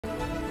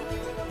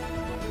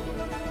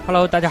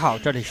Hello， 大家好，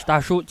这里是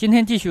大叔，今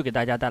天继续给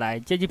大家带来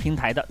街机平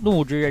台的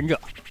怒之忍者。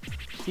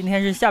今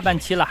天是下半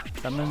期了，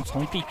咱们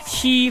从第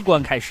7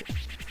关开始。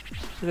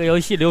这个游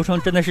戏流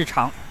程真的是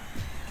长，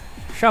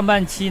上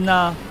半期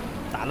呢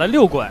打了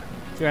6关，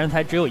竟然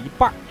才只有一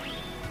半，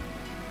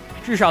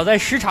至少在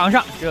时长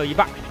上只有一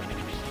半。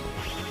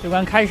这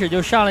关开始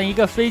就上了一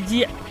个飞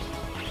机，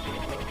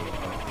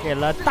给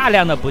了大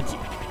量的补给。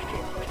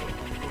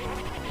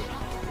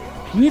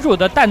女主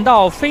的弹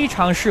道非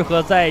常适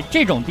合在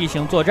这种地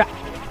形作战，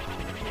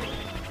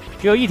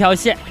只有一条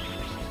线。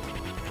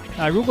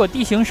如果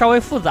地形稍微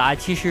复杂，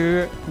其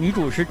实女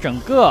主是整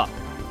个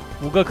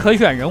5个可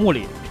选人物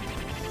里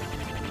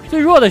最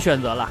弱的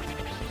选择了，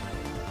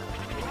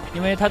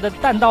因为她的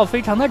弹道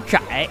非常的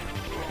窄。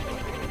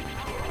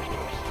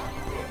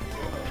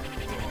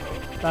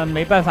但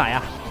没办法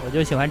呀，我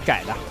就喜欢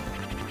窄的，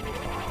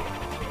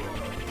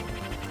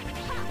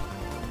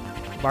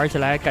玩起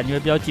来感觉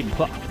比较紧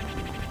迫，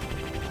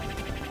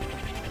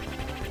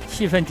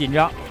气氛紧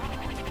张，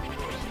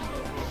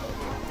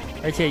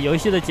而且游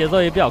戏的节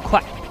奏也比较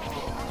快。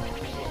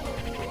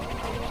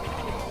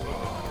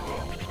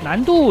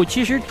难度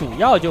其实主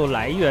要就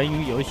来源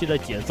于游戏的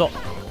节奏。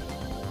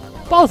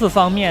BOSS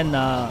方面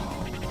呢，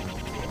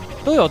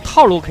都有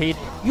套路可以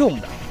用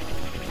的。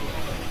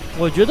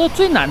我觉得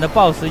最难的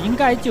BOSS 应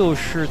该就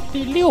是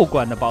第6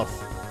关的 BOSS，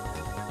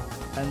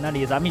 但那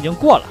里咱们已经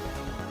过了。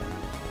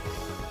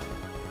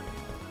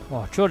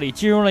哇，这里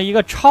进入了一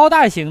个超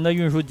大型的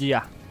运输机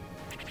啊！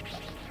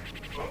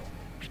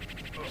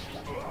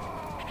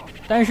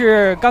但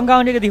是刚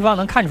刚这个地方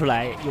能看出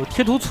来有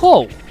贴图错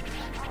误，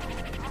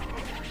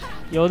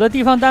有的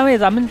地方单位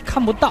咱们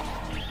看不到，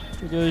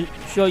这就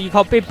需要依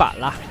靠背板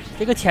了。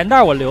这个钱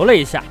袋我留了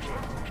一下，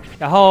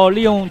然后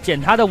利用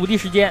捡它的无敌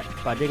时间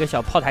把这个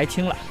小炮台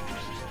清了。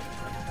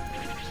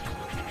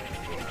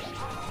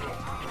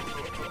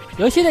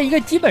游戏的一个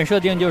基本设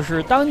定就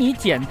是，当你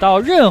捡到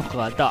任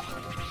何的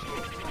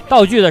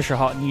道具的时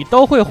候，你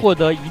都会获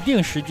得一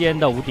定时间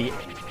的无敌。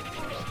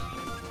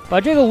把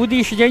这个无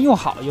敌时间用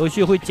好，游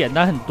戏会简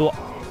单很多。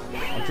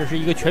这是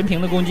一个全屏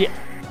的攻击。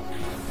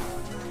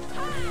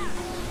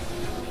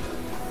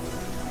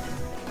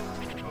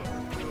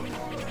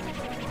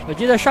我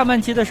记得上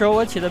半期的时候，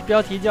我起的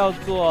标题叫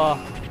做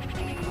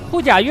“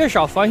护甲越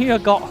少，防御越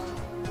高”。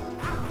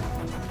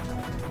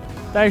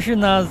但是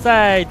呢，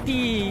在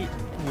第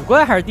5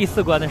关还是第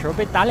4关的时候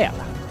被打脸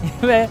了，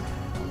因为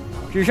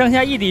只剩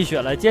下1滴血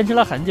了，坚持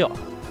了很久。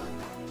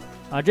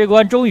这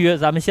关终于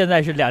咱们现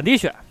在是2滴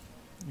血。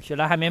血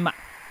量还没满，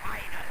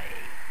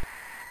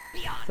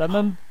咱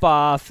们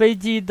把飞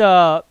机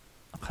的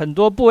很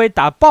多部位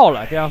打爆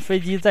了，这样飞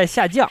机在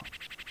下降。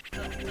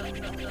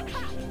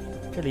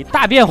这里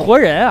大变活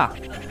人啊！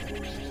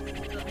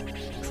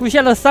出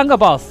现了3个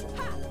BOSS，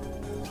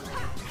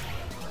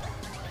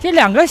 这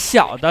2个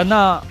小的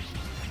呢，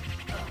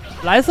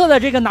蓝色的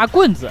这个拿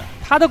棍子，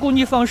他的攻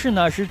击方式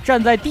呢是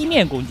站在地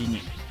面攻击你；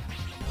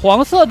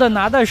黄色的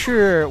拿的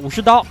是武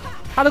士刀，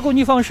他的攻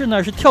击方式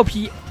呢是跳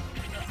劈。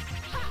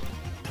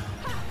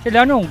这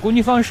2种攻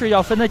击方式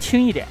要分得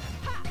清一点。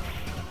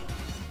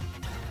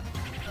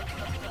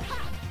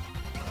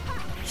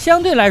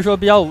相对来说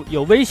比较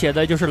有威胁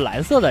的就是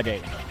蓝色的这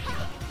个，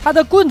它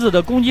的棍子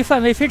的攻击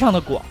范围非常的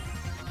广，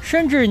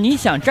甚至你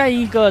想占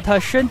一个它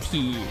身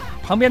体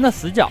旁边的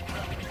死角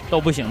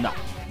都不行的，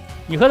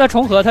你和它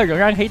重合，它仍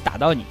然可以打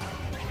到你。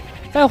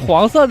但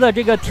黄色的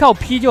这个跳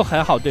劈就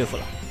很好对付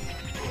了，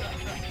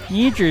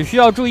你只需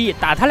要注意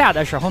打他俩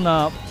的时候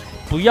呢，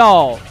不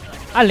要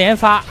按连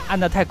发按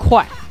得太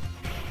快。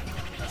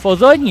否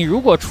则你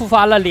如果触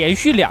发了连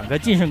续2个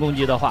近身攻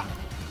击的话，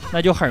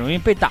那就很容易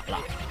被打了。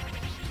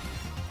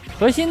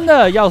核心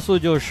的要素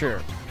就是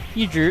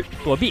一直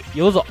躲避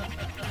游走，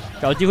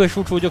找机会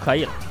输出就可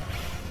以了。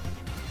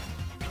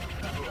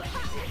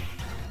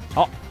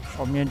好，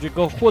上面这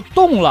个货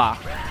动了，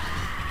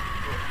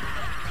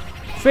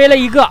飞了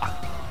1个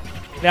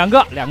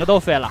，2个都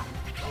飞了。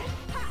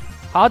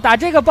好，打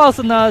这个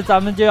BOSS 呢，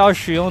咱们就要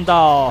使用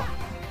到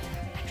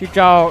这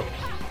招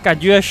感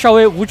觉稍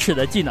微无耻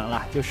的技能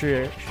了，就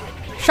是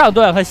上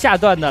段和下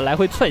段的来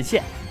回窜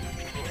线。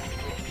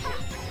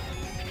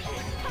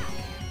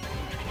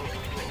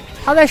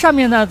他在上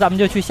面呢，咱们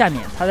就去下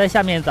面；他在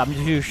下面，咱们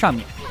就去上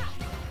面。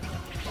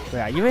对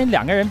啊，因为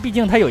2个人毕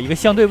竟他有一个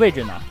相对位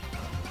置呢，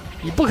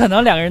你不可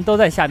能2个人都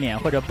在下面，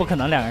或者不可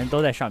能2个人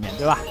都在上面，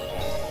对吧？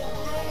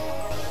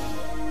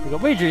这个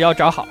位置要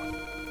找好。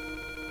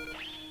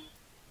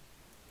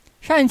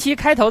上一期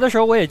开头的时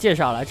候我也介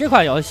绍了，这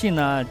款游戏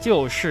呢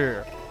就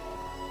是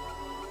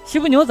西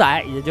部牛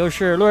仔，也就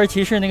是洛尔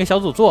骑士那个小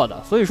组做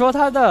的，所以说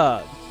它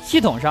的系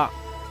统上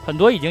很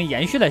多已经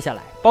延续了下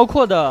来，包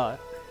括的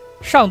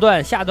上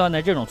段下段的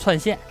这种窜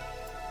线。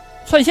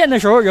窜线的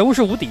时候人物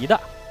是无敌的，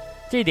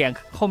这一点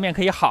后面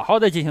可以好好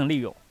的进行利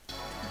用。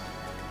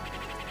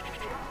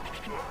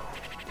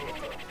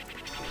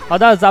好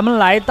的，咱们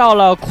来到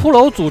了骷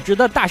髅组织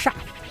的大厦，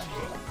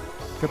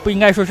这不应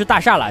该说是大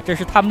厦了，这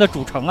是他们的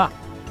主城啊。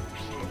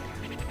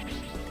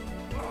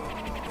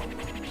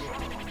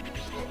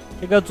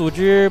这个组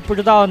织不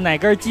知道哪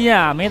根筋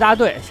啊没搭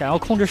对，想要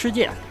控制世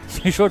界，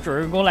所以说主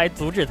人公来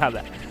阻止他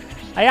们。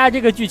哎呀，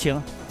这个剧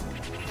情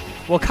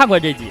我看过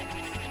这集，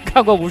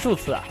看过无数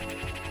次啊。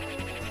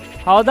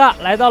好的，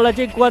来到了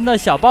这关的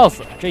小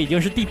boss， 这已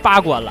经是第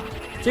8关了。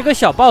这个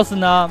小 boss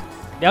呢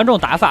，2种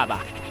打法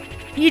吧，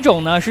一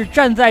种呢是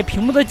站在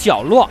屏幕的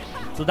角落，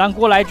子弹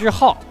过来之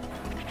后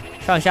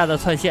上下的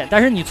窜线，但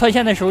是你窜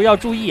线的时候要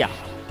注意啊，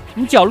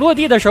你脚落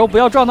地的时候不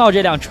要撞到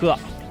这辆车，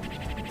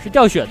是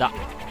掉血的。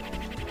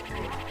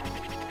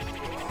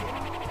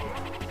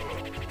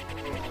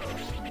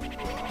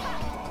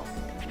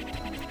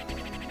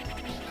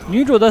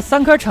女主的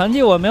3颗成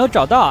绩我没有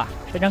找到啊，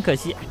非常可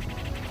惜。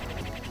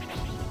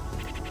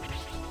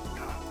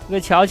这个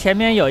桥前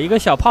面有一个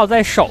小炮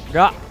在守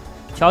着，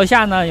桥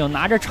下呢有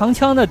拿着长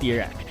枪的敌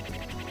人，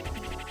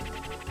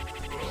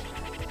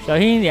小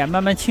心一点，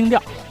慢慢清掉。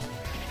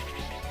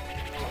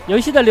游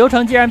戏的流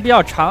程既然比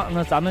较长，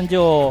那咱们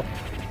就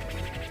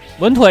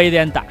稳妥一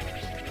点打。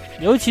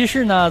尤其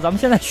是呢，咱们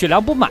现在血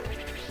量不满，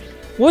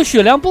我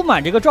血量不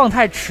满这个状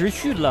态持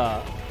续了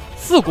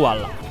4关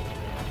了。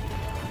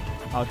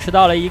好，吃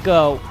到了一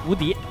个无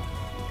敌，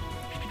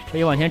可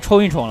以往前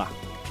冲一冲了。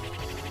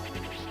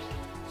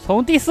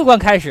从第4关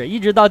开始，一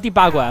直到第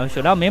8关，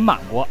血量没满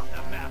过。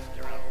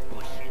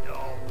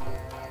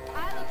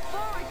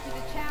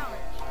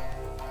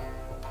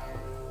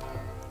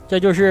这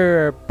就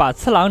是把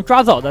次郎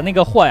抓走的那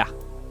个货呀！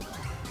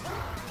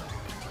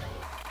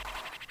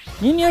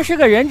明明是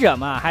个忍者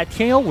嘛，还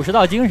挺有武士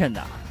道精神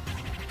的，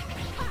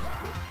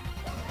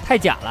太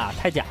假了，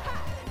太假了！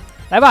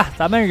来吧，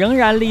咱们仍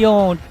然利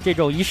用这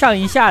种一上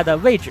一下的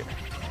位置，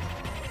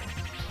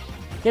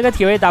这个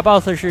体位打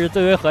BOSS 是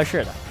最为合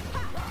适的。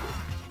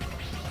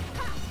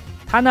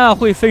他呢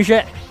会分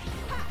身，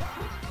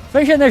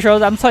分身的时候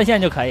咱们窜线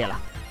就可以了。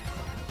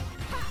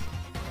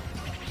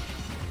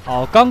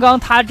哦，刚刚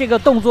他这个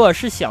动作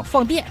是想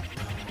放电，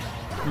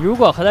你如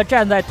果和他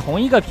站在同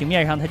一个平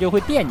面上，他就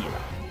会电你的。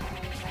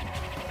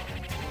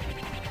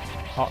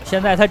好，现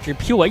在他只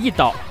劈我1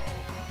刀。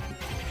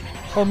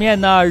后面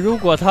呢，如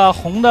果它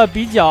红的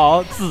比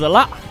较紫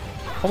了，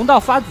红到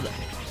发紫，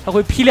它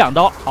会劈2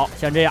刀。好，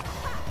像这样。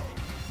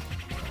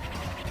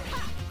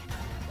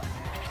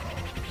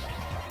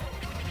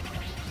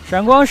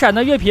闪光闪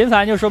的越频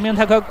繁，就说明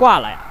它快挂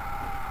了呀。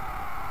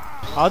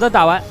好的，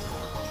打完。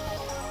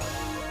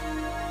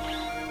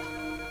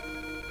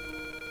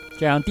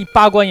这样第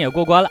8关也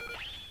过关了。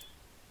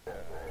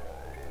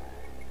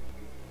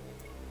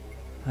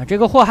啊，这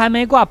个货还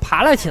没挂，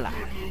爬了起来。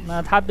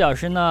那他表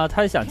示呢，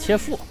他想切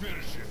腹。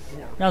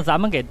让咱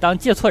们给当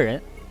借错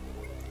人，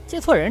借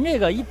错人这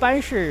个一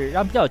般是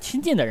让比较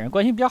亲近的人、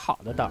关系比较好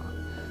的当，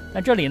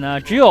但这里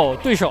呢只有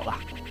对手了。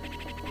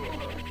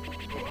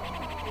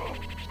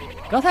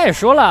刚才也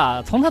说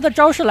了，从他的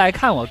招式来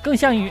看，我更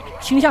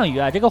倾向于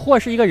啊，这个货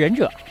是一个忍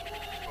者。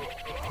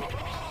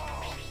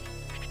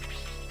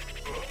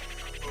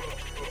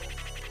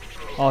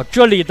哦，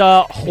这里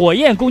的火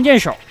焰弓箭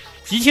手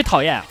极其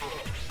讨厌啊，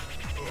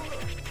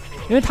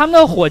因为他们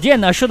的火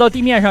箭呢射到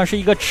地面上是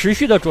一个持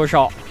续的灼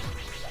烧。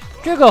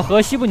这个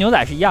和西部牛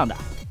仔是一样的。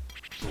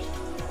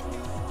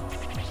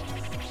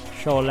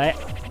手雷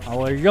啊，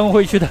我扔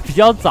回去的比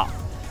较早，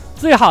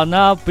最好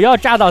呢不要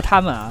炸到他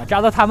们啊，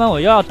炸到他们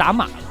我又要打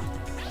码了。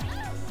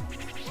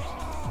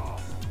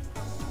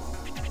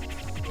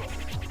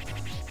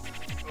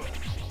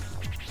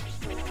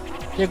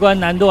这关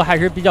难度还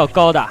是比较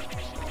高的，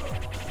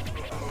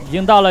已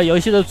经到了游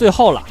戏的最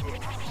后了。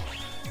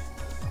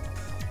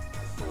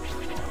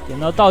捡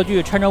到道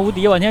具，趁着无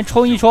敌往前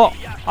冲一冲。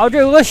好，这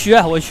有个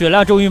血，我血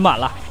量终于满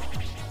了。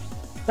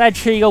再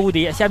吃一个无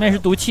敌，下面是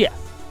毒气。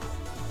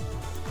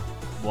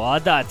我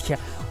的天，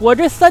我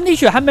这3滴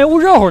血还没捂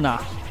肉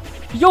呢，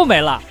又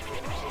没了，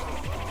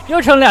又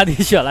剩2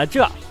滴血了。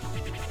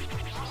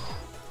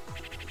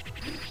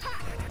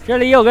这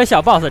里有个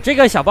小 boss， 这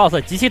个小 boss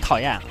极其讨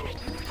厌，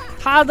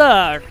他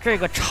的这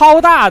个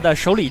超大的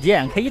手里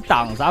剑可以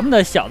挡咱们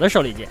的小的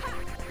手里剑，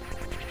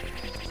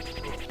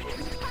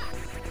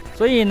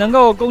所以能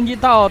够攻击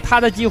到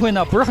他的机会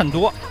呢不是很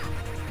多。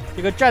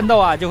这个战斗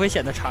啊就会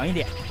显得长一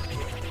点，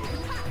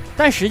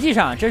但实际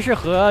上这是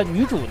和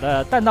女主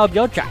的弹道比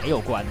较窄有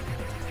关的。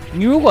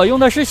你如果用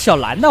的是小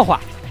蓝的话，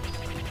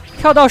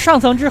跳到上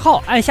层之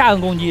后按下按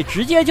攻击，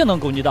直接就能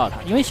攻击到它，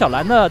因为小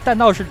蓝的弹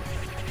道是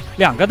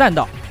2个弹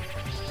道，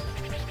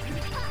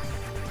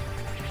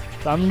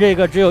咱们这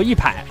个只有1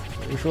排，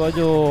所以说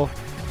就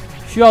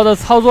需要的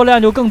操作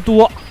量就更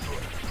多。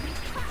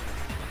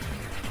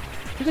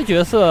这个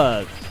角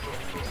色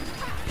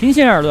平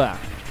心而论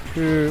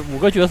是5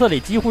个角色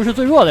里几乎是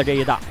最弱的这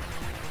一档，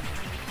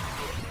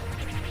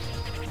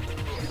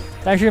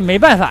但是没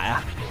办法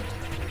呀，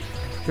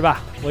是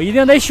吧？我一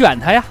定得选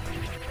他呀！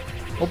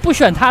我不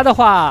选他的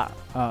话，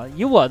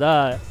以我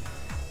的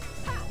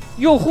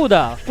用户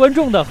的观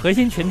众的核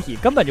心群体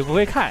根本就不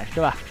会看，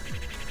是吧？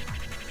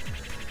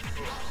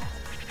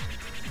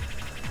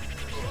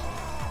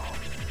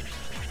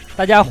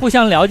大家互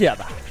相了解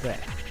吧，对，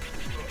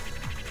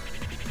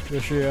就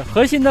是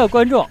核心的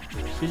观众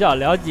比较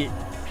了解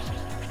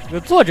这个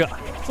作者，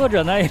作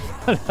者呢也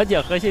要了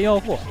解核心用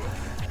户，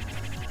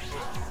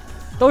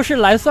都是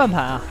蓝算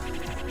盘啊。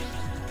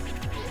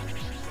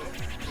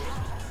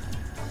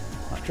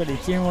这里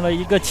进入了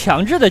一个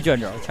强制的卷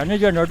轴，强制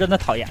卷轴真的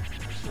讨厌，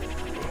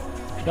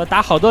要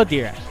打好多敌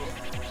人。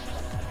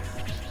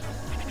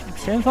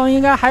前方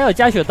应该还有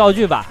加血道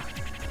具吧？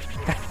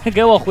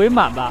给我回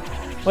满吧！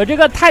我这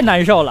个太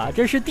难受了，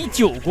这是第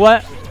9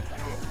关。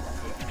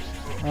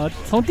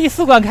从第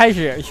4关开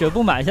始血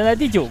不满，现在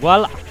第9关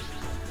了。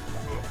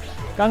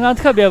刚刚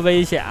特别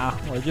危险啊，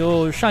我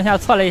就上下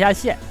窜了一下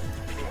线。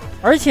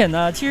而且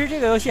呢，其实这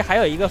个游戏还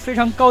有一个非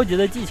常高级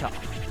的技巧，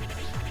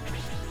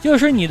就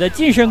是你的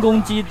近身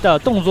攻击的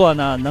动作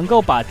呢，能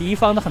够把敌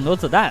方的很多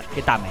子弹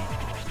给打没。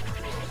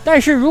但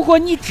是如果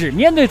你只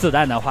面对子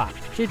弹的话，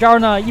这招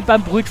呢一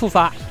般不会触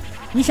发。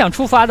你想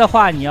触发的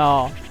话，你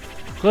要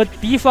和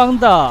敌方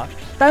的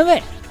单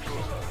位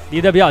离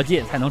得比较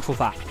近才能触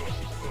发。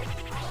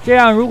这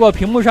样如果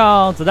屏幕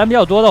上子弹比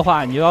较多的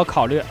话，你就要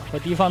考虑和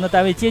敌方的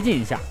单位接近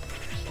一下，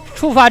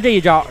触发这一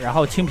招，然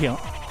后清屏。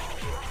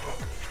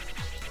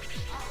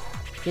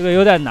这个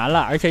有点难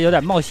了，而且有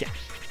点冒险。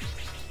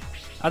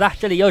好的，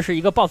这里又是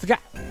一个 BOSS 战，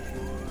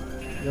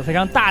一个非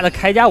常大的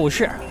铠甲武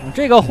士。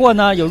这个货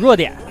呢有弱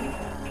点，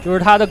就是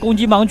他的攻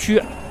击盲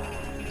区。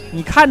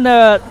你看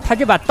的他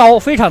这把刀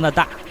非常的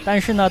大，但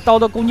是呢刀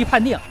的攻击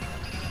判定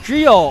只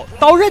有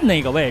刀刃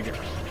那个位置，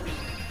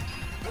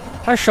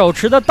他手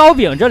持的刀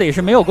柄这里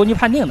是没有攻击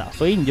判定的，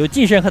所以你就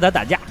近身和他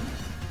打架。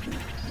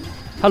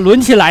他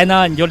抡起来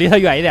呢，你就离他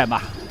远一点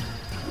吧。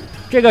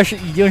这个是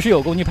已经是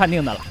有攻击判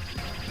定的了。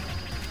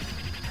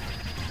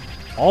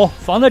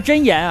防得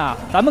真严啊！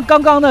咱们刚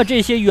刚的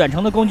这些远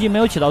程的攻击没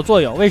有起到作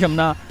用，为什么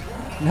呢？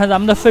你看咱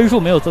们的分数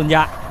没有增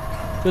加，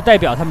就代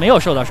表他没有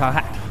受到伤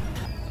害。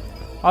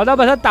好的，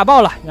把他打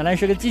爆了，原来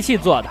是个机器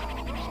做的。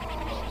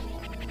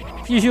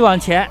继续往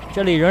前，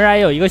这里仍然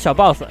有一个小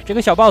boss。这个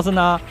小 boss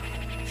呢，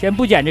先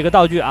不捡这个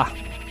道具啊。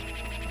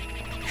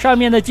上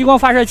面的激光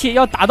发射器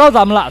要打到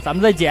咱们了，咱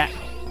们再捡。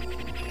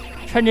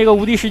趁这个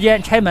无敌时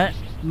间拆门，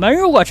门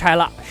如果拆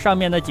了，上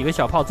面的几个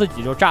小炮自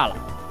己就炸了。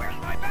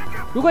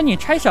如果你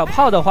拆小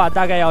炮的话，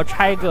大概要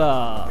拆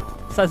个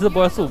3、4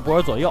波、4、5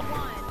波左右，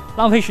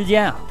浪费时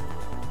间啊。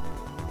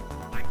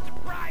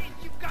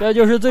这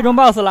就是最终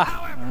BOSS 了。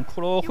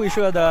骷髅会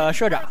社的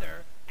社长，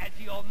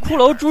骷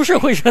髅株式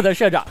会社的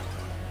社长。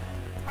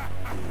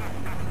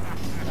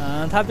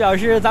他表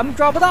示咱们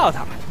抓不到他，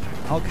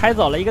然后开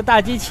走了一个大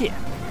机器。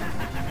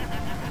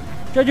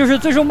这就是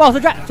最终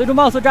BOSS 战。最终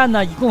BOSS 战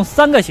呢，一共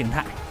3个形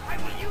态，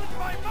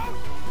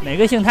每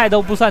个形态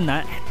都不算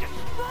难。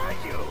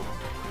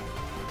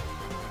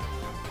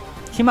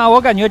起码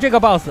我感觉这个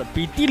BOSS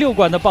比第6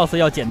关的 BOSS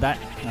要简单。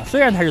虽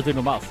然他是最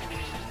终 BOSS。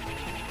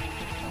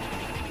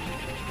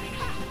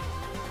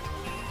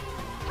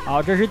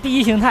好，这是第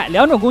1形态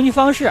，2种攻击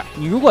方式。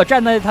你如果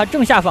站在他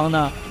正下方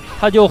呢，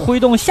他就挥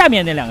动下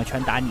面那2个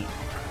拳打你。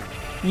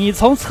你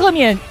从侧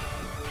面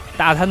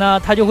打他呢，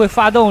他就会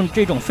发动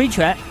这种飞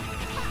拳。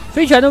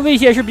飞拳的威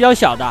胁是比较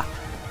小的，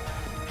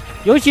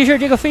尤其是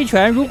这个飞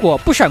拳如果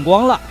不闪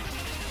光了，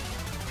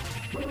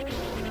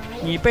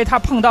你被他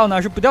碰到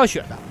呢是不掉血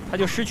的，他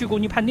就失去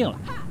攻击判定了。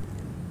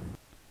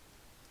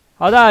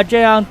好的，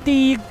这样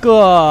第1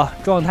个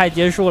状态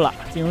结束了，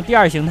进入第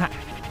2形态。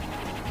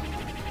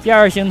第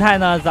2形态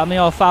呢，咱们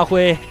要发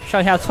挥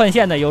上下窜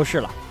线的优势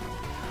了。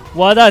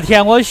我的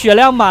天，我血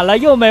量满了，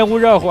又没无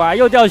热火，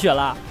又掉血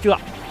了，这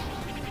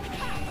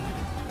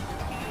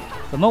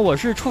怎么我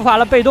是触发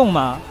了被动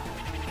吗？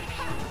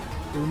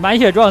满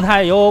血状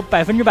态有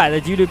100%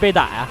的几率被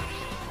打呀。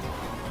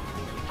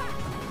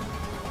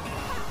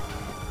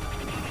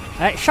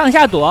上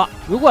下躲，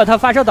如果他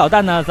发射导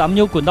弹呢，咱们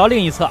就滚到另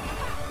一侧，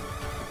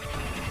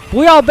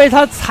不要被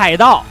他踩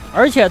到，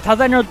而且他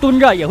在那儿蹲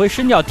着也会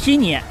伸脚踢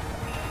你。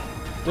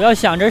不要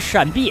想着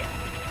闪避，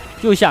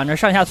就想着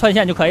上下窜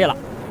线就可以了。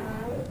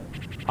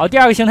好，第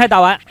2个形态打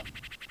完，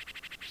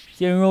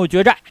进入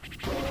决战。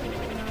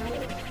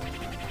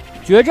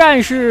决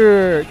战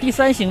是第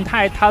3形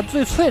态它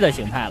最脆的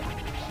形态了，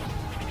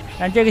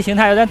但这个形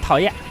态有点讨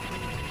厌，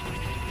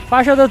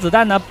发射的子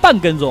弹呢半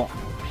跟踪。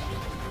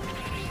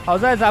好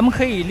在咱们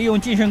可以利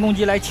用近身攻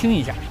击来清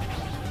一下。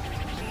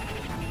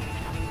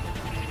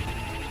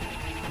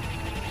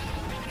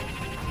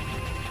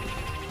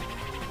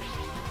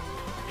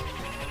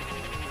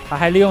他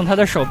还利用他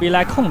的手臂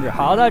来控制。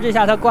好的，这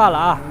下他挂了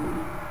啊！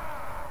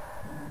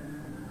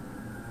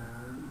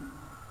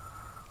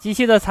机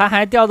器的残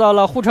骸掉到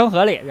了护城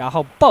河里，然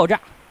后爆炸。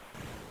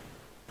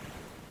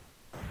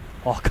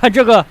看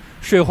这个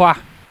水花，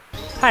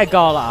太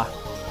高了啊！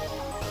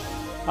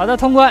好的，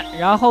通关。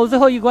然后最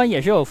后一关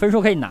也是有分数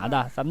可以拿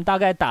的，咱们大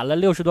概打了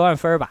60多万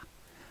分吧。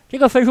这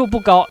个分数不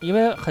高，因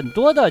为很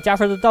多的加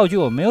分的道具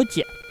我没有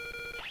捡。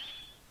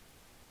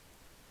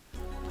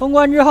通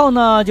关之后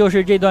呢，就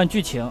是这段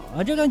剧情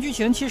啊。这段剧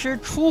情其实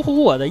出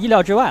乎我的意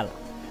料之外了，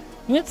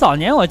因为早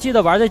年我记得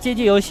玩的街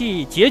机游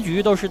戏结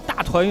局都是大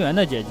团圆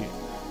的结局，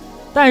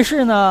但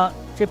是呢，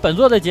这本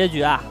作的结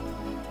局啊，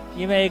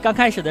因为刚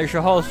开始的时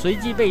候随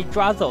机被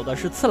抓走的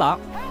是次郎，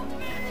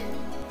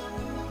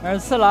而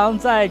次郎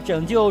在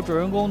拯救主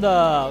人公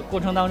的过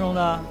程当中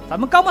呢，咱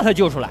们刚把他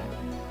救出来，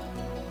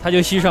他就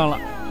牺牲了。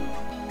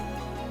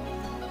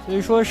所以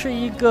说是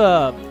一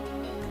个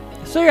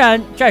虽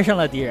然战胜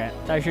了敌人，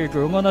但是主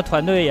人公的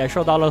团队也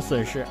受到了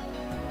损失，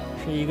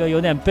是一个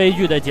有点悲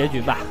剧的结局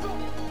吧。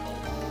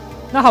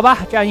那好吧，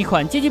这样一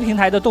款街机平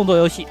台的动作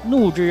游戏《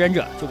怒之忍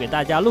者》就给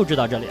大家录制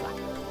到这里了，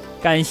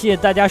感谢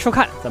大家收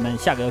看，咱们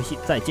下个游戏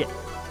再见。